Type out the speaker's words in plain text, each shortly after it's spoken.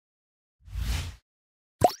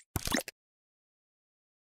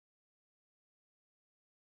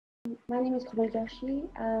My name is Komal Joshi.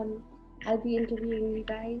 I'll be interviewing you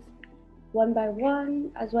guys one by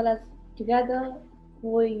one, as well as together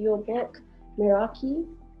for your book, Meraki.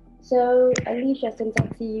 So, Alisha, since I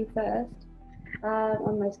see you first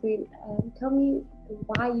on my screen, tell me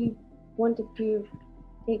why you wanted to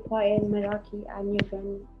take part in Meraki and your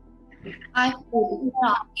journey. I feel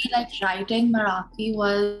Meraki, like writing Meraki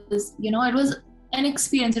was, it was an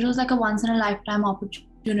experience. It was like a once in a lifetime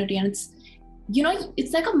opportunity. And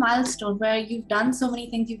it's like a milestone where you've done so many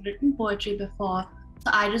things, you've written poetry before.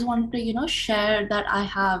 So I just wanted to, share that I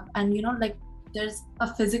have. And, like there's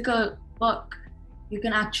a physical book. You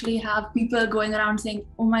can actually have people going around saying,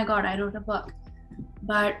 oh my God, I wrote a book.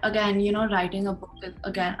 But again, writing a book is,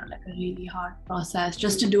 again, like a really hard process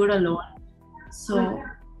just to do it alone. So,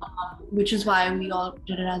 which is why we all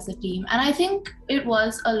did it as a team. And I think it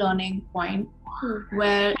was a learning point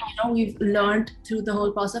where, we've learned through the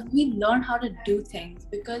whole process. We learned how to do things,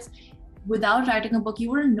 because without writing a book, you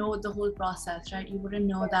wouldn't know the whole process, right? You wouldn't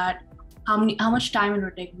know that how much time it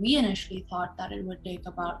would take. We initially thought that it would take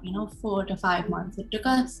about, 4 to 5 months. It took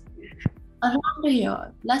us around a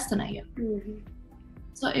year, less than a year.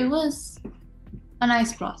 So it was a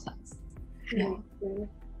nice process. Yeah.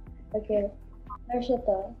 Okay.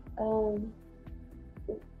 Harshita,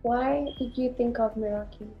 why did you think of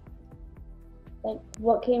Meraki? Like,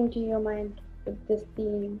 what came to your mind with this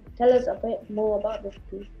theme? Tell us a bit more about this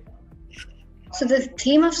theme. So the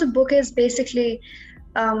theme of the book is basically,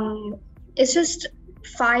 it's just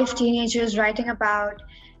 5 teenagers writing about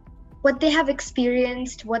what they have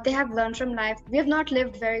experienced, what they have learned from life. We have not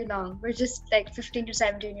lived very long. We're just like 15 to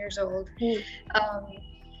 17 years old.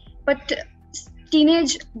 But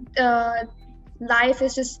teenage life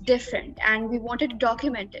is just different, and we wanted to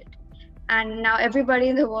document it. And now everybody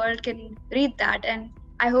in the world can read that, and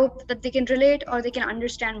I hope that they can relate or they can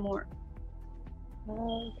understand more.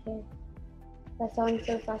 Oh, okay. That sounds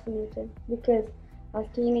so fascinating, because as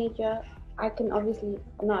a teenager, I'm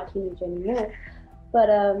not a teenager anymore, but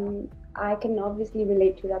I can obviously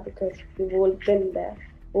relate to that because we've all been there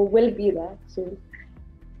or will be there soon.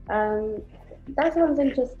 That sounds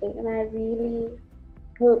interesting, and I really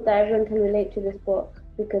hope that everyone can relate to this book,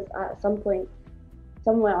 because at some point,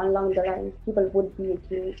 somewhere along the line, people would be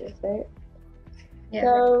teenagers, right? Yeah.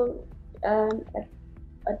 So,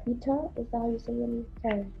 Adwita, is that how you say your name?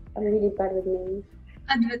 Sorry, I'm really bad with names.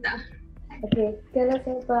 Adwita. Okay, tell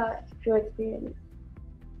us about your experience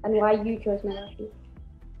and why you chose Meraki.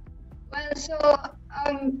 Well, so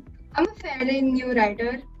I'm a fairly new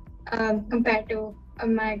writer compared to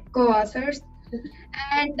my co-authors,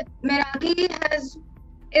 and Meraki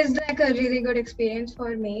is like a really good experience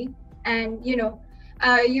for me. And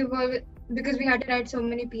because we had to write so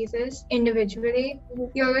many pieces individually,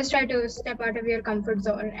 you always try to step out of your comfort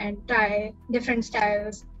zone and try different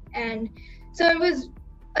styles. And so it was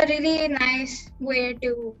a really nice way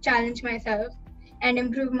to challenge myself and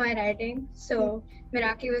improve my writing. So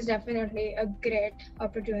Meraki was definitely a great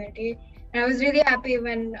opportunity. And I was really happy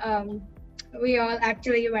when we all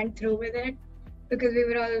actually went through with it, because we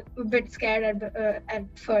were all a bit scared at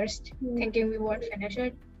first, thinking we won't finish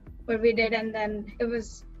it. But we did, and then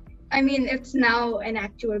it's now an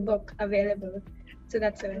actual book available. So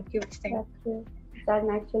that's a huge thing. That's true. It's an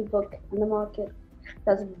actual book on the market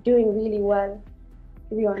that's doing really well,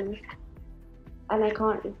 to be honest. And I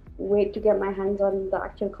can't wait to get my hands on the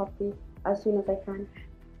actual copy as soon as I can.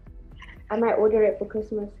 I might order it for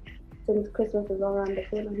Christmas, since Christmas is all around the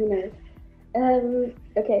corner, who knows.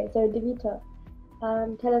 Okay, so Divita,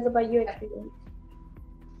 tell us about your experience.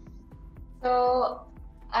 So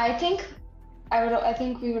I think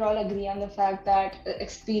we would all agree on the fact that the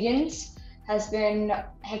experience has been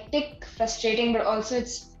hectic, frustrating, but also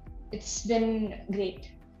it's been great.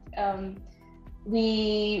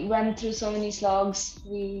 We went through so many slogs.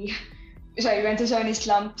 We went through so many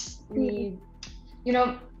slumps. All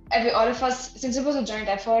of us, since it was a joint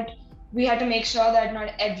effort, we had to make sure that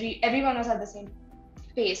not everyone was at the same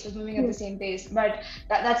pace, was moving at the same pace. But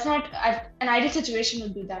that's not an ideal situation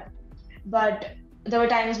would be that. But there were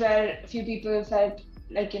times where a few people felt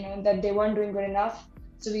like that they weren't doing good enough.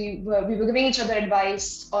 So we were giving each other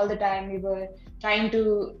advice all the time. We were trying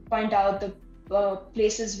to point out the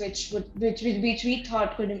places which we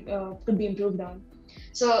thought could be improved on.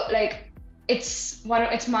 So like it's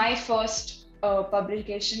my first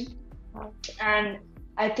publication, and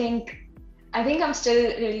I think I'm still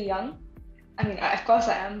really young. I mean, of course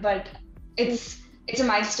I am, but it's a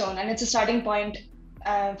milestone, and it's a starting point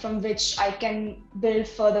from which I can build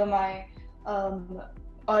further my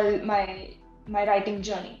my writing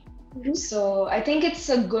journey. So I think it's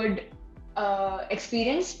a good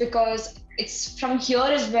experience, because it's from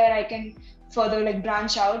here is where I can further like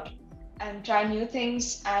branch out and try new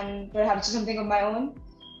things and perhaps do something of my own.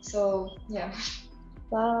 So yeah.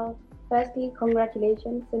 Wow. Firstly,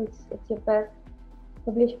 congratulations, since it's your first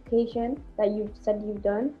publication that you've said you've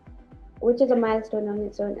done, which is a milestone on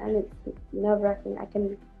its own, and it's nerve-wracking, I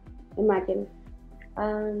can imagine.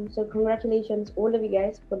 So congratulations, all of you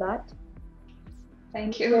guys, for that.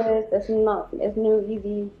 Thank you. Because it's no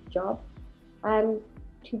easy job, and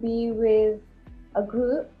to be with a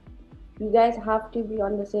group, you guys have to be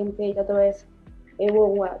on the same page, otherwise it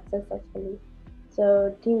won't work successfully.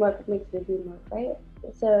 So teamwork makes the dream work, right?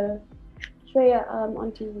 So Shreya,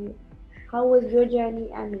 on to you. How was your journey,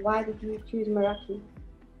 and why did you choose Meraki?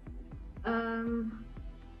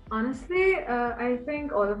 Honestly, I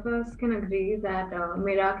think all of us can agree that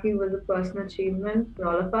Meraki was a personal achievement for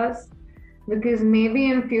all of us. Because maybe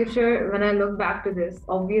in future, when I look back to this,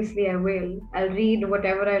 obviously I will. I'll read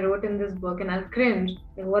whatever I wrote in this book and I'll cringe.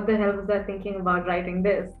 Like, what the hell was I thinking about writing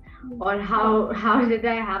this? Or how did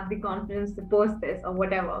I have the confidence to post this or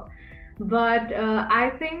whatever? But I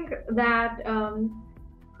think that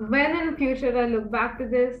when in future I look back to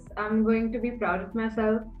this, I'm going to be proud of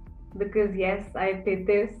myself, because yes, I did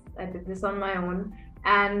this on my own,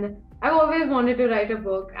 and I've always wanted to write a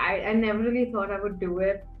book. I never really thought I would do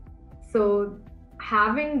it. So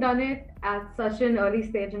having done it at such an early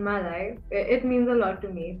stage in my life, it means a lot to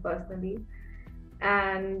me personally.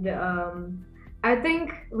 And I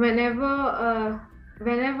think whenever,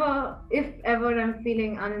 if ever I'm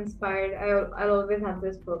feeling uninspired, I'll always have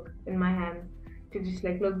this book in my hand to just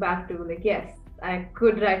like look back to, like, yes, I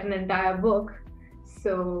could write an entire book,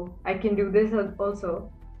 so I can do this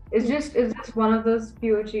also. It's just one of those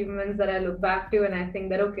few achievements that I look back to, and I think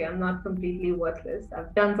that, okay, I'm not completely worthless.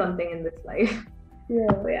 I've done something in this life. Yeah.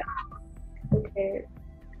 So, yeah. Okay.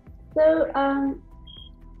 So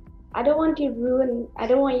I don't want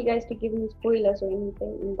you guys to give me spoilers or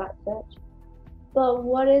anything in that search. But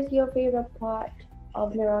what is your favorite part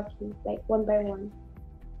of Meraki? Like one by one,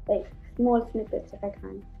 like small snippets, if I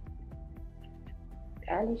can.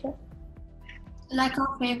 Alisha? Like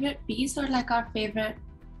our favorite piece or like our favorite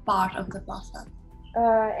part of the process?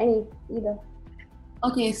 Either.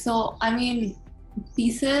 Okay, so I mean,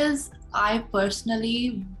 pieces, I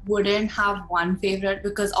personally wouldn't have one favorite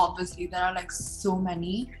because obviously there are like so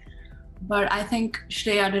many. But I think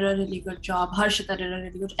Shreya did a really good job. Harshita did a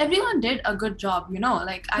really good job. Everyone did a good job, you know,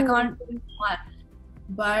 like I can't pick one.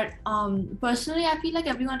 But personally, I feel like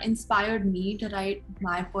everyone inspired me to write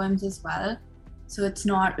my poems as well. So it's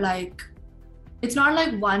not like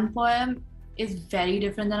one poem is very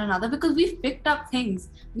different than another, because we've picked up things.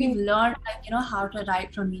 We've learned, like, you know, how to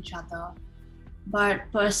write from each other. But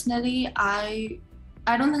personally, I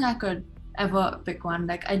don't think I could ever pick one.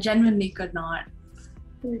 Like, I genuinely could not.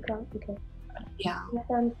 You can't, okay. Yeah. That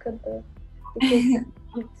sounds good though.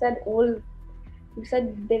 Because you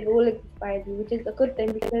said they've all inspired you, which is a good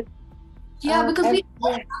thing, because because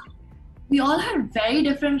we all had very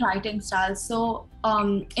different writing styles. So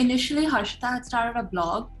initially Harshita had started a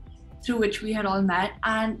blog through which we had all met,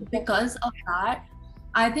 and because of that,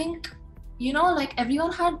 I think, you know, like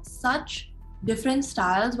everyone had such different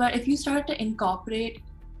styles, where if you start to incorporate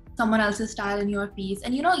someone else's style in your piece,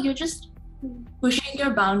 and you know, you're just pushing your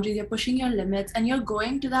boundaries, you're pushing your limits, and you're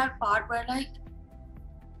going to that part where like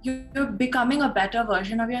you're becoming a better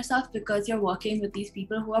version of yourself, because you're working with these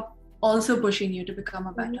people who are also pushing you to become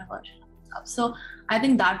a better version of yourself. So I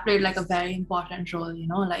think that played like a very important role, you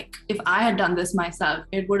know, like if I had done this myself,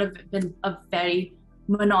 it would have been a very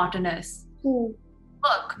monotonous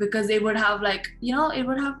book, because it would have like, you know, it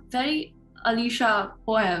would have very Alisha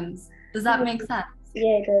poems. Does that make sense?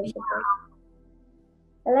 Yeah, it does.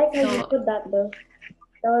 I like how you put that though.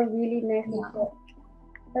 That was really nicely put.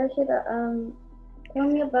 Harshita, tell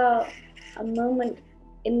me about a moment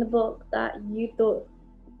in the book that you thought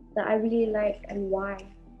that I really like, and why.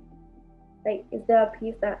 Like, is there a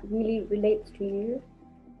piece that really relates to you?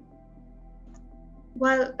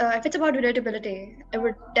 Well, if it's about relatability, it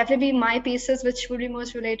would definitely be my pieces which would be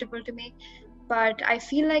most relatable to me. But I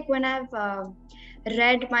feel like when I've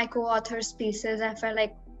read my co-author's pieces, I felt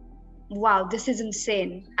like, wow, this is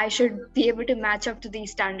insane. I should be able to match up to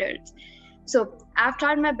these standards. So I've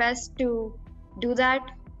tried my best to do that.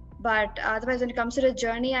 But otherwise, when it comes to the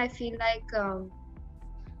journey, I feel like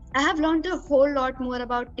I have learned a whole lot more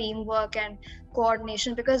about teamwork and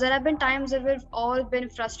coordination, because there have been times that we've all been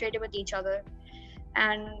frustrated with each other.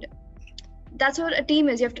 And that's what a team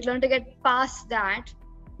is. You have to learn to get past that.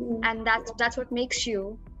 And that's what makes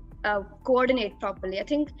you coordinate properly. I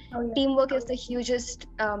think teamwork is the hugest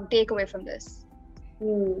takeaway from this.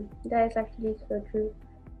 That is actually so true.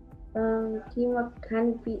 Teamwork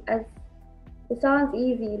can be as it sounds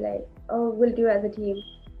easy, like oh we'll do as a team,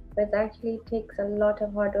 but it actually takes a lot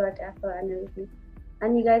of hard work, effort, and everything.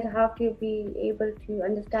 And you guys have to be able to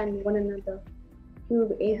understand one another to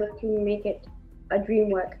be able to make it a dream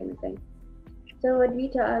work kind of thing. So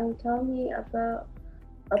Advita, tell me about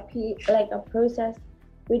like a process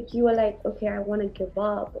which you were like, okay, I want to give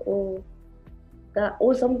up, or that,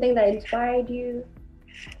 or something that inspired you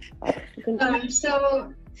to continue.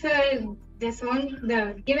 So for this one,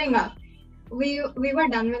 the giving up, we were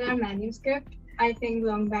done with our manuscript, I think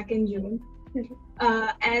long back in June.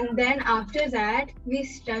 And then after that, we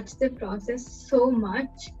stretched the process so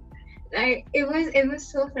much. Like it was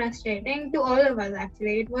so frustrating to all of us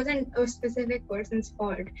actually. It wasn't a specific person's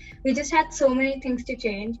fault. We just had so many things to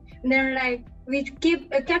change. And then like we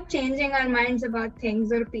kept changing our minds about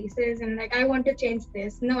things or pieces, and like I want to change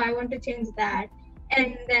this. No, I want to change that.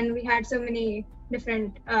 And then we had so many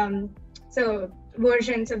different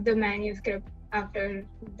versions of the manuscript after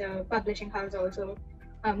the publishing house also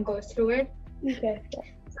goes through it. Okay.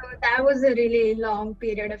 So that was a really long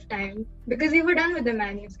period of time because we were done with the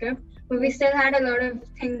manuscript, but we still had a lot of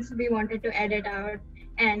things we wanted to edit out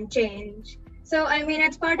and change. So I mean,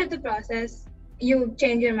 it's part of the process. You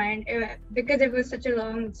change your mind because it was such a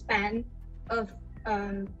long span of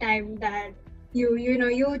time that you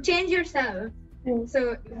change yourself.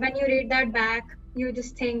 So when you read that back, you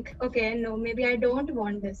just think, okay, no, maybe I don't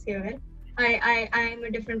want this here. I'm a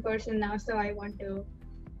different person now, so I want to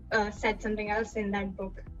set something else in that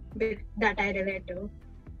book that I relate to.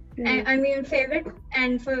 I mean, favorite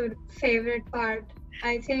part,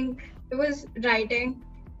 I think it was writing.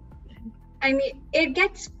 I mean, it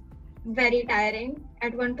gets very tiring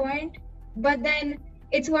at one point, but then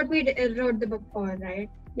it's what we wrote the book for, right?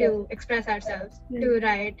 To express ourselves, to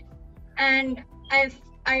write. And I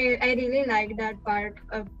really like that part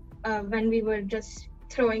of when we were just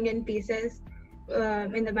throwing in pieces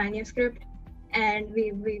in the manuscript, and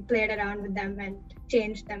we played around with them and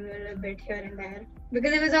changed them a little bit here and there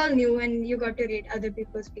because it was all new and you got to read other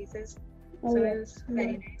people's pieces. So it was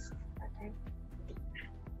very nice that time.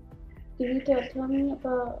 Divita, tell me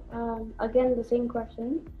about again the same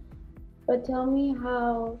question, but tell me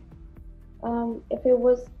how if it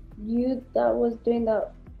was you that was doing the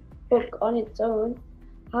book on its own,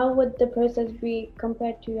 how would the process be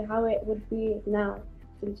compared to how it would be now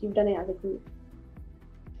since you've done it as a group?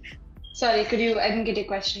 Sorry, I didn't get your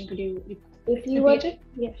question. Could you If you repeat were, it?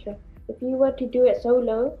 yeah, sure. If you were to do it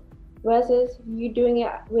solo versus you doing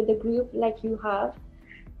it with a group like you have,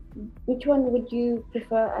 which one would you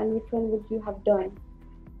prefer and which one would you have done?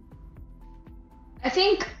 I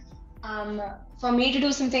think for me to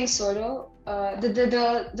do something solo,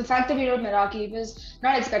 the fact that we wrote Meraki was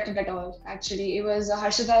not expected at all. Actually, it was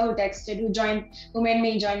Harshita who made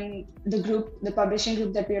me join the group, the publishing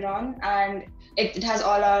group that we're on, and it has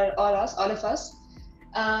all of us.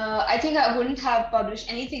 I think I wouldn't have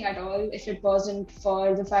published anything at all if it wasn't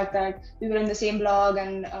for the fact that we were in the same blog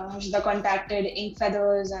and Harshita contacted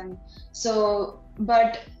Inkfeathers, and so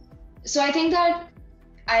I think that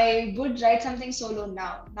I would write something solo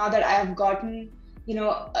now that I have gotten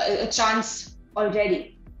a chance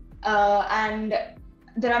already, and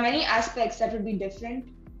there are many aspects that would be different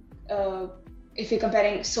if you're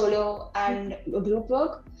comparing solo and a group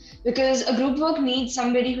work, because a group work needs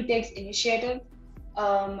somebody who takes initiative.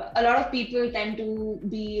 A lot of people tend to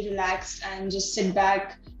be relaxed and just sit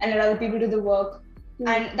back and let other people do the work,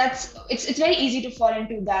 and it's very easy to fall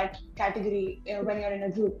into that category when you're in a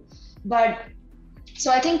group. But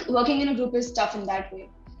so I think working in a group is tough in that way.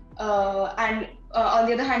 And on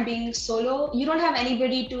the other hand, being solo, you don't have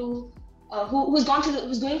anybody to who's going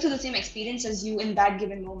through the same experience as you in that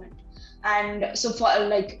given moment. And so for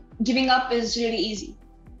like giving up is really easy.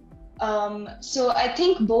 So I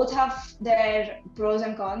think both have their pros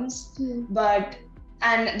and cons,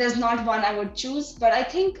 and there's not one I would choose. But I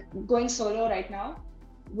think going solo right now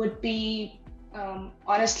would be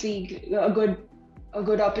honestly a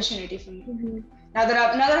good opportunity for me. Now that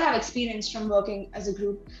I have experience from working as a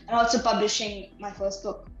group and also publishing my first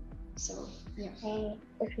book. So yeah.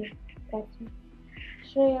 Okay, gotcha.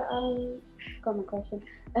 Shreya, got my question.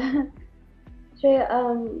 Shreya,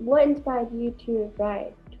 what inspired you to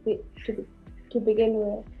write to begin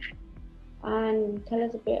with, and tell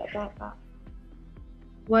us a bit about that.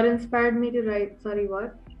 What inspired me to write? Sorry,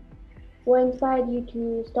 what? What inspired you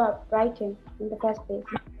to start writing in the first place?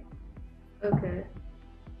 Okay.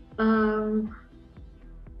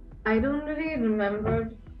 I don't really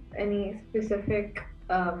remember any specific.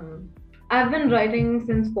 I've been writing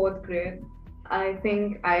since 4th grade, I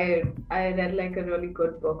think I read like a really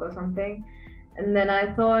good book or something. And then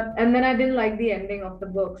I thought, and then I didn't like the ending of the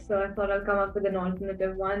book, so I thought I'll come up with an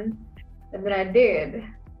alternative one. And then I did.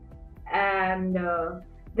 And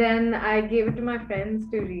then I gave it to my friends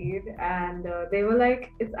to read, and they were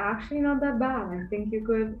like, it's actually not that bad. I think you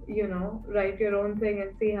could, write your own thing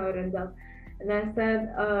and see how it ends up. And I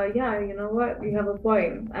said, yeah, you know what? You have a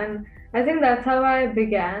point. And I think that's how I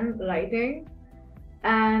began writing.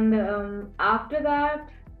 And after that,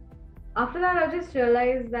 I just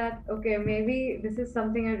realized that, okay, maybe this is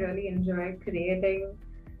something I really enjoy creating,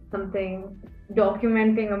 something,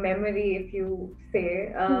 documenting a memory, if you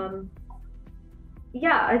say.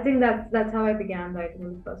 Yeah, I think that's how I began writing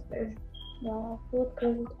in the first place. Yeah, so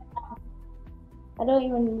great. I don't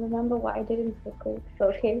even remember what I did in fifth grade. So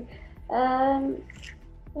okay.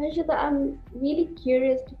 Harshita, I'm really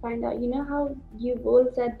curious to find out. You know how you've all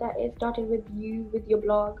said that it started with you with your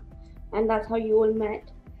blog, and that's how you all met.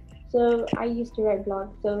 So I used to write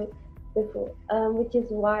blogs so before, which is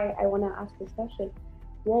why I want to ask this question.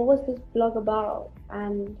 What was this blog about,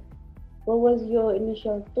 and what was your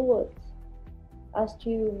initial thoughts as to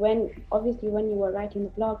when you were writing the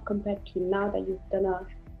blog compared to now that you've done a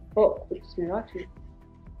book, which is Meraki?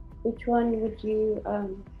 Which one would you,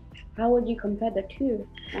 how would you compare the two,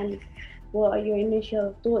 and what are your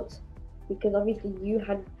initial thoughts? Because obviously you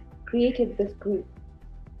had created this group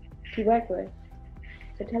to work with.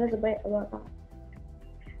 So tell us a bit about that.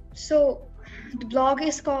 So the blog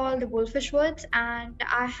is called The Wolfish Woods, and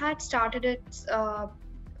I had started it to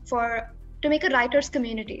make a writers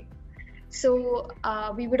community. So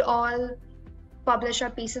we would all publish our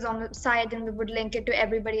pieces on the site, and we would link it to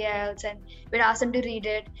everybody else, and we'd ask them to read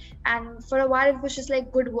it. And for a while it was just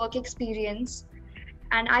like good work experience.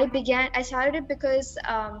 And I started it because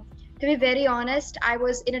to be very honest, I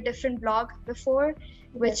was in a different blog before,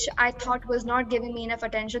 which I thought was not giving me enough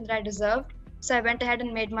attention that I deserved. So I went ahead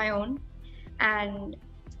and made my own, and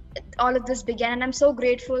all of this began. And I'm so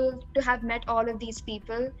grateful to have met all of these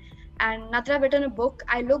people. And now that I've written a book,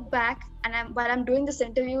 I look back, and while I'm doing this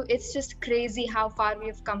interview, it's just crazy how far we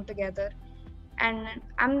have come together. And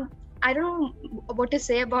I don't know what to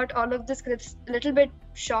say about all of this, because it's a little bit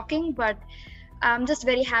shocking, but I'm just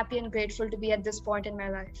very happy and grateful to be at this point in my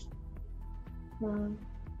life. Wow,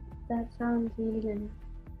 that sounds really nice.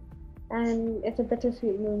 And it's a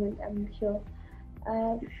bittersweet moment, I'm sure.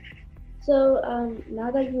 So now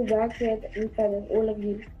that you work with Inkfeathers, all of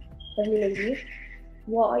you, lovely ladies,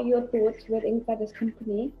 what are your thoughts with Inkfeathers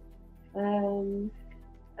company? And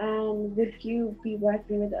would you be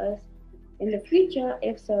working with us in the future?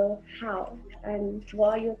 If so, how? And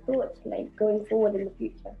what are your thoughts like going forward in the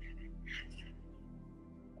future?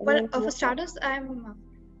 Well, for starters, I'm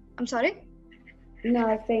sorry? No,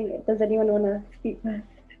 I was saying, does anyone want to speak first?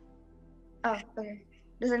 Oh, okay.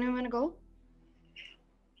 Does anyone want to go?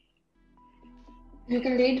 You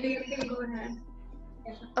can lead. You can go ahead.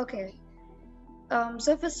 Okay.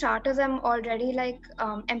 So for starters, I'm already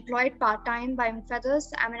employed part-time by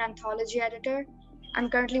Inkfeathers. I'm an anthology editor. I'm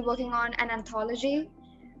currently working on an anthology.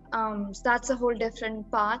 So that's a whole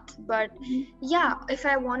different path. But yeah, if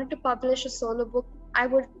I wanted to publish a solo book, I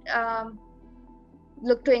would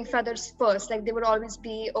look to Inkfeathers first. Like, they would always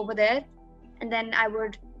be over there. And then I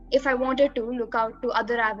would, if I wanted to, look out to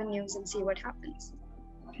other avenues and see what happens.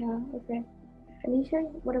 Yeah, okay.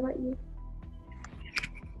 Alisha, what about you?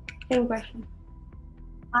 Same question.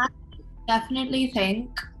 I definitely think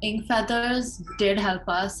Inkfeathers did help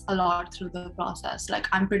us a lot through the process. Like,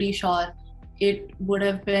 I'm pretty sure it would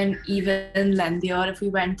have been even lengthier if we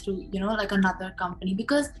went through, like another company,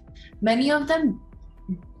 because many of them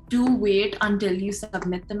do wait until you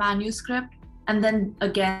submit the manuscript, and then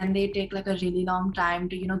again they take like a really long time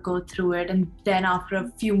to go through it, and then after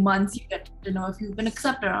a few months you get to know if you've been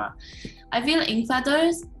accepted or not. I feel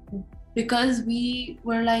Inkfeathers, because we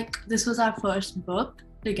were like, this was our first book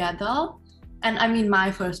together, and I mean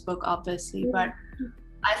my first book obviously, but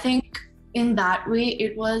I think in that way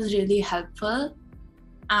it was really helpful.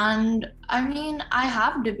 And I mean, I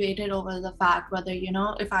have debated over the fact whether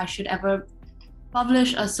if I should ever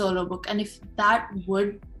publish a solo book, and if that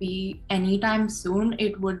would be anytime soon,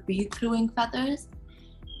 it would be through Inkfeathers.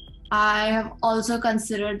 I have also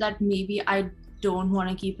considered that maybe I don't want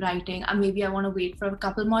to keep writing, and maybe I want to wait for a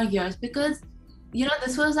couple more years, because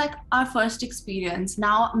this was like our first experience.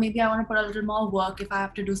 Now maybe I want to put a little more work if I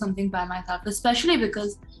have to do something by myself, especially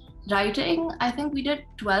because writing, I think we did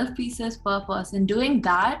 12 pieces per person. Doing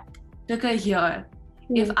that took a year.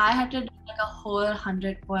 If I had to do like a whole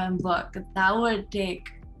 100-poem book, that would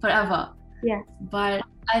take forever. Yeah. But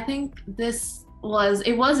I think it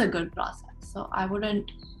was a good process. So I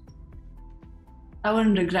wouldn't I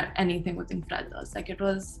wouldn't regret anything with Inkfeathers. Like, it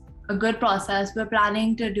was a good process. We're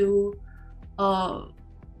planning to do a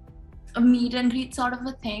meet and greet sort of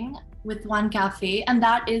a thing with one cafe, and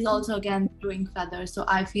that is also again through Inkfeathers. So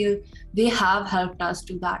I feel they have helped us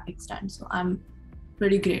to that extent. So I'm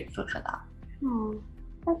pretty grateful for that. Oh,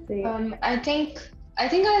 that's it. I think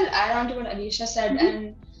I'll add on to what Alisha said,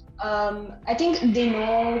 and I think they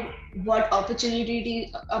know what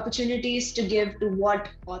opportunities to give to what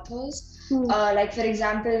authors. Like for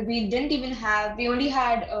example, we only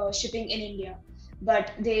had shipping in India,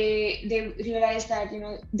 but they realized that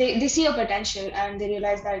they see a potential, and they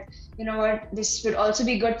realize that this would also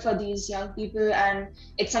be good for these young people, and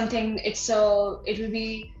it will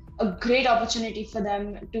be a great opportunity for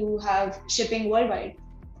them to have shipping worldwide.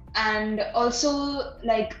 And also,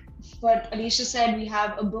 like what Alisha said, we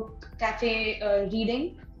have a book cafe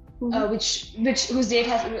reading, whose date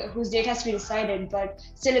has to be decided, but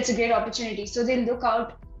still it's a great opportunity. So they look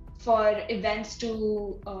out for events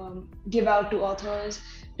to give out to authors,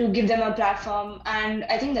 to give them a platform, and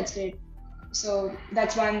I think that's great. So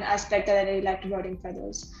that's one aspect that I really liked about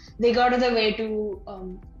Inkfeathers. They go out of their way to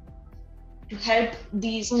help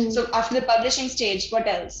these. So after the publishing stage, what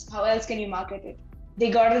else? How else can you market it? They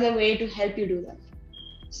go out of their way to help you do that.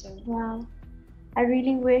 So Wow. I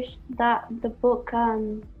really wish that the book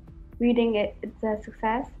reading it's a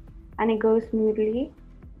success and it goes smoothly,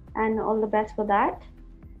 and all the best for that.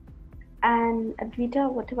 And Adwita,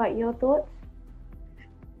 what about your thoughts?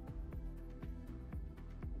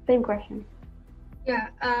 Same question. Yeah,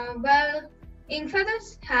 well,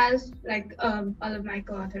 Inkfeathers has, like all of my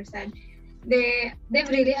co-authors said, they've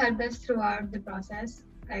really helped us throughout the process.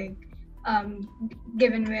 Like,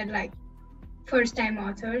 given we're like first-time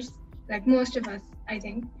authors, like most of us, I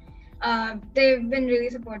think, they've been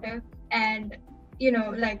really supportive, and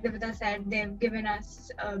like Divita said, they've given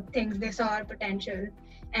us things. They saw our potential,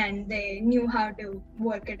 and they knew how to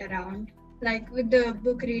work it around. Like with the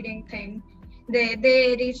book reading thing, they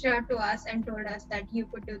reached out to us and told us that you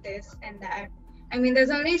could do this and that. I mean, there's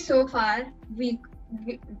only so far we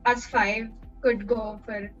us five could go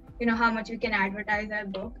for how much we can advertise our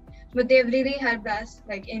book, but they've really helped us,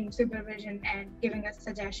 like in supervision and giving us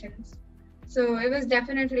suggestions. So it was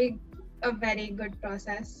definitely a very good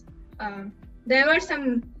process. There were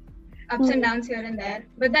some ups and downs here and there,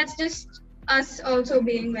 but that's just us also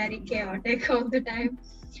being very chaotic all the time.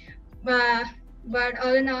 But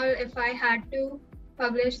all in all, if I had to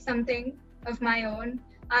publish something of my own,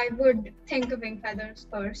 I would think of Inkfeathers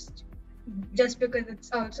first, just because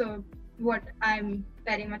it's also what I'm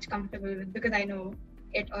very much comfortable with, because I know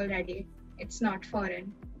it already. It's not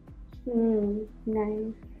foreign.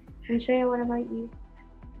 Nice. And Shreya, what about you?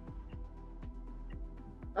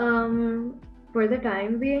 For the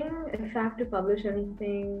time being, if I have to publish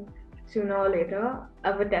anything sooner or later,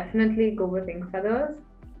 I would definitely go with Inkfeathers,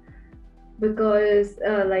 because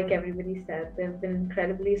like everybody said, they've been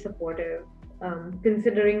incredibly supportive.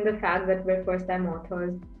 Considering the fact that we're first-time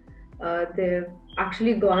authors, they've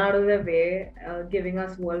actually gone out of their way, giving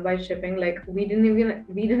us worldwide shipping. Like we didn't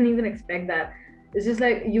even expect that. It's just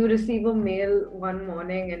like you receive a mail one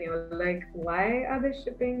morning and you're like, why are they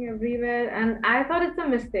shipping everywhere? And I thought it's a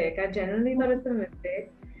mistake. I genuinely thought it's a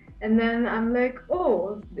mistake. And then I'm like,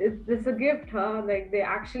 oh, it's a gift, huh? Like they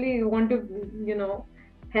actually want to,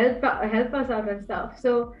 help us out and stuff.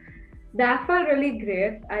 So that felt really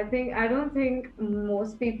great. I don't think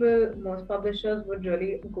most publishers would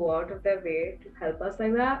really go out of their way to help us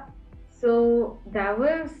like that. So that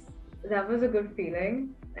was a good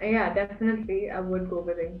feeling. Yeah, definitely I would go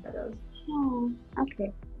with Inkfeathers. Oh,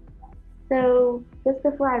 okay. So just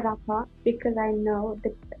before I wrap up, because I know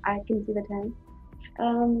that I can see the time,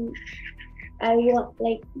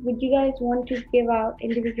 would you guys want to give out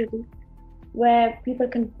individually where people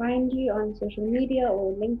can find you on social media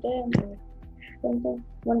or LinkedIn or something,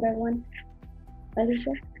 one by one?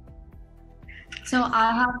 Alisha? So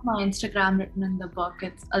I have my Instagram written in the book.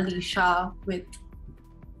 It's Alisha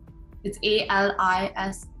it's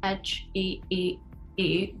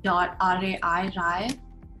ALISHAA.RAI,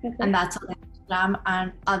 Okay. and that's on Instagram.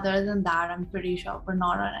 And other than that, I'm pretty sure we're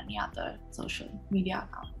not on any other social media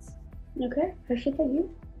accounts. Okay. Harshita, you?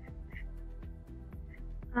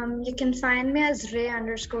 You can find me as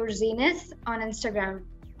Ray_Zenith on Instagram.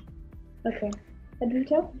 Okay.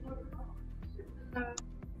 Adwita?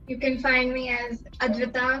 You can find me as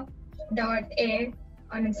Adwita.a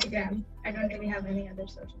on Instagram. I don't really have any other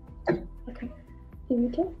social. Okay.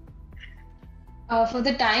 Divita? For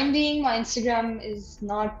the time being, my Instagram is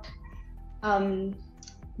not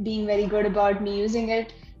being very good about me using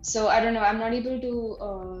it. So I don't know. I'm not able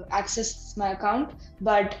to access my account,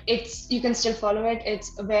 but you can still follow it.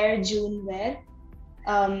 It's where June where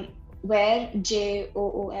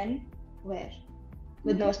JOON where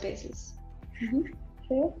with no spaces.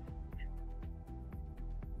 Sure.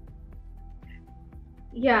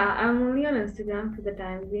 Yeah, I'm only on Instagram for the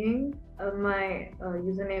time being. My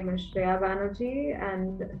username is Shreya Banerji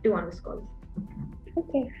and 2 underscores.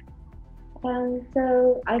 Okay.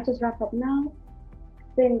 So I'll just wrap up now.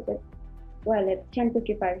 Since it's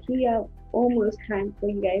 10:55 here, almost time for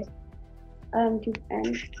you guys to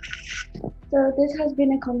end. So this has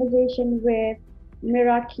been a conversation with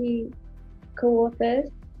Meraki co-authors,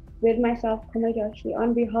 with myself, Komal Joshi,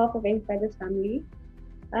 on behalf of Inkfeathers family.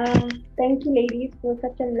 Thank you, ladies, for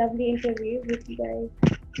such a lovely interview, which you guys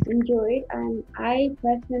enjoyed. And I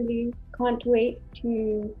personally can't wait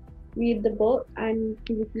to read the book and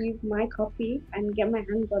to receive my copy and get my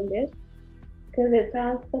hands on this, because it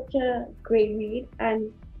sounds such a great read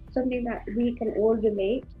and something that we can all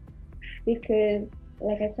relate. Because,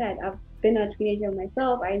 like I said, I've been a teenager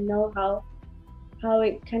myself. I know how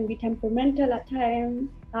it can be temperamental at times,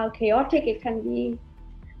 how chaotic it can be.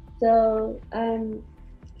 So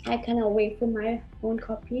I cannot wait for my own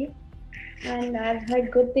copy. And I've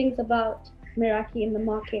heard good things about Meraki in the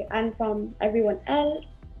market and from everyone else,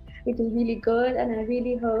 which is really good. And I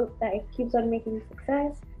really hope that it keeps on making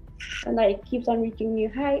success and that it keeps on reaching new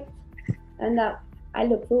heights. And that I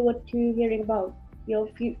look forward to hearing about your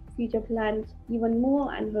future plans even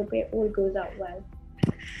more and hope it all goes out well.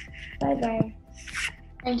 Bye bye.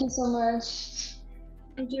 Thank you so much.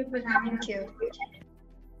 Thank you for having Thank you.